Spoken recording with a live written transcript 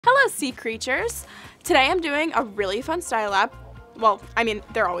Hello, sea creatures. Today I'm doing a really fun style lab. Well, I mean,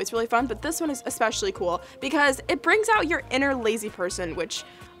 they're always really fun, but this one is especially cool because it brings out your inner lazy person, which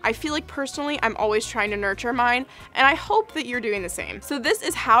I feel like personally I'm always trying to nurture mine, and I hope that you're doing the same. So this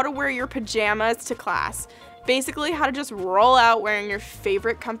is how to wear your pajamas to class. Basically how to just roll out wearing your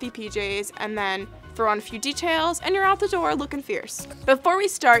favorite comfy PJs and then throw on a few details and you're out the door looking fierce. Before we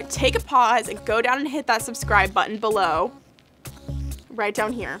start, take a pause and go down and hit that subscribe button below. Right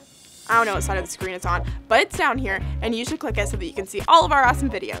down here. I don't know what side of the screen it's on, but it's down here, and you should click it so that you can see all of our awesome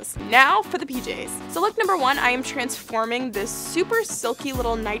videos. Now for the PJs. So look number one, I am transforming this super silky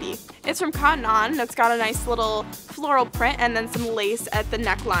little nightie. It's from Cotton On, and it's got a nice little floral print and then some lace at the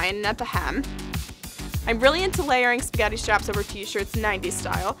neckline and at the hem. I'm really into layering spaghetti straps over t-shirts 90s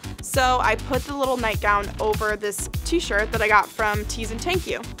style, so I put the little nightgown over this t-shirt that I got from Tees and Thank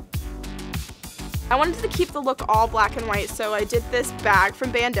You. I wanted to keep the look all black and white, so I did this bag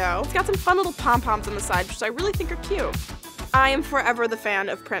from Bando. It's got some fun little pom-poms on the side, which I really think are cute. I am forever the fan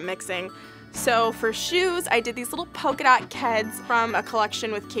of print mixing. So for shoes, I did these little polka dot Keds from a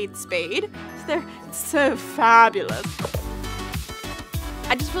collection with Kate Spade. They're so fabulous.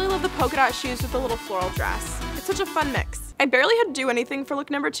 I just really love the polka dot shoes with the little floral dress. It's such a fun mix. I barely had to do anything for look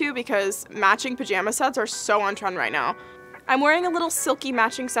number two because matching pajama sets are so on trend right now. I'm wearing a little silky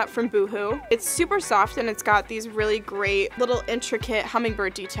matching set from Boohoo. It's super soft and it's got these really great little intricate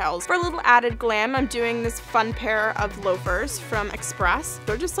hummingbird details. For a little added glam, I'm doing this fun pair of loafers from Express.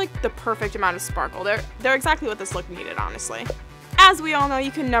 They're just like the perfect amount of sparkle. They're exactly what this look needed, honestly. As we all know,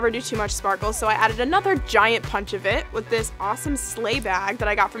 you can never do too much sparkle, so I added another giant punch of it with this awesome sleigh bag that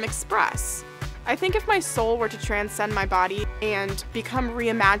I got from Express. I think if my soul were to transcend my body and become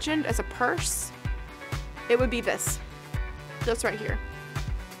reimagined as a purse, it would be this. This right here.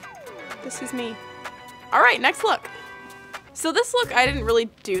 This is me. All right, next look. So this look I didn't really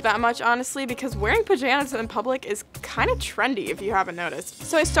do that much, honestly, because wearing pajamas in public is kind of trendy if you haven't noticed.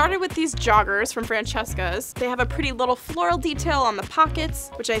 So I started with these joggers from Francesca's. They have a pretty little floral detail on the pockets,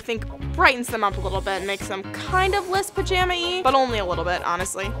 which I think brightens them up a little bit and makes them kind of less pajama-y, but only a little bit,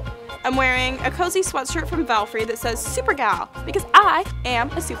 honestly. I'm wearing a cozy sweatshirt from Valfrey that says Super Gal, because I am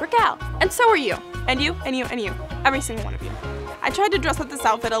a super gal. And so are you. And you, and you, and you. Every single one of you. I tried to dress up this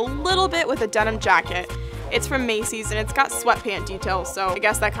outfit a little bit with a denim jacket. It's from Macy's and it's got sweatpant details, so I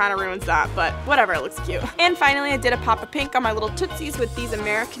guess that kind of ruins that, but whatever, it looks cute. And finally, I did a pop of pink on my little tootsies with these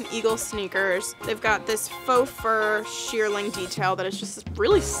American Eagle sneakers. They've got this faux fur shearling detail that is just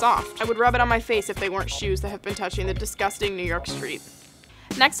really soft. I would rub it on my face if they weren't shoes that have been touching the disgusting New York street.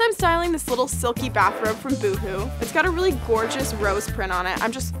 Next, I'm styling this little silky bathrobe from Boohoo. It's got a really gorgeous rose print on it.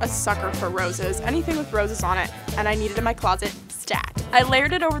 I'm just a sucker for roses, anything with roses on it, and I need it in my closet stat. I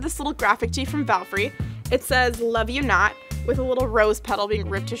layered it over this little graphic tee from Valfrey. It says, "Love You Not," with a little rose petal being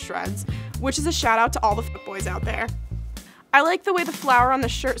ripped to shreds, which is a shout out to all the fuckboys out there. I like the way the flower on the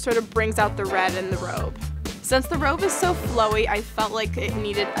shirt sort of brings out the red in the robe. Since the robe is so flowy, I felt like it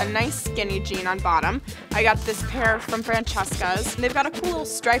needed a nice skinny jean on bottom. I got this pair from Francesca's, and they've got a cool little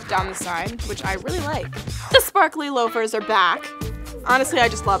stripe down the side, which I really like. The sparkly loafers are back. Honestly, I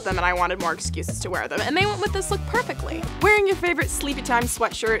just love them and I wanted more excuses to wear them, and they went with this look perfectly. Wearing your favorite sleepy time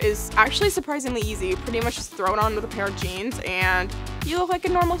sweatshirt is actually surprisingly easy. You pretty much just throw it on with a pair of jeans and you look like a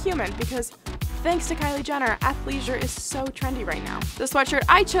normal human because thanks to Kylie Jenner, athleisure is so trendy right now. The sweatshirt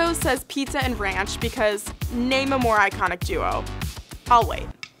I chose says pizza and ranch because name a more iconic duo. I'll wait.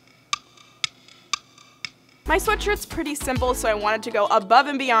 My sweatshirt's pretty simple, so I wanted to go above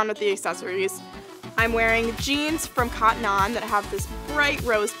and beyond with the accessories. I'm wearing jeans from Cotton On that have this bright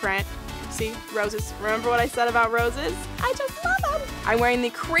rose print. See, roses. Remember what I said about roses? I just love them. I'm wearing the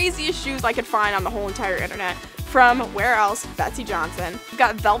craziest shoes I could find on the whole entire internet. From, where else, Betsy Johnson. We've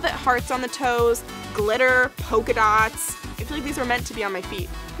got velvet hearts on the toes, glitter, polka dots. I feel like these were meant to be on my feet.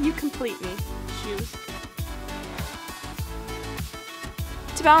 You complete me, shoes.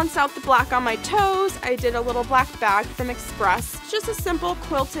 To balance out the black on my toes, I did a little black bag from Express. Just a simple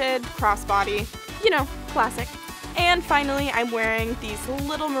quilted crossbody. You know, classic. And finally, I'm wearing these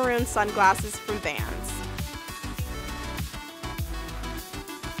little maroon sunglasses from Vans.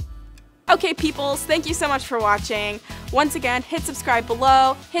 Okay, peoples, thank you so much for watching. Once again, hit subscribe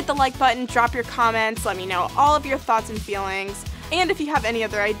below, hit the like button, drop your comments, let me know all of your thoughts and feelings. And if you have any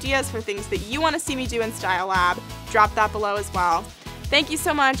other ideas for things that you want to see me do in Style Lab, drop that below as well. Thank you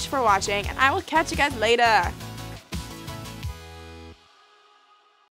so much for watching, and I will catch you guys later.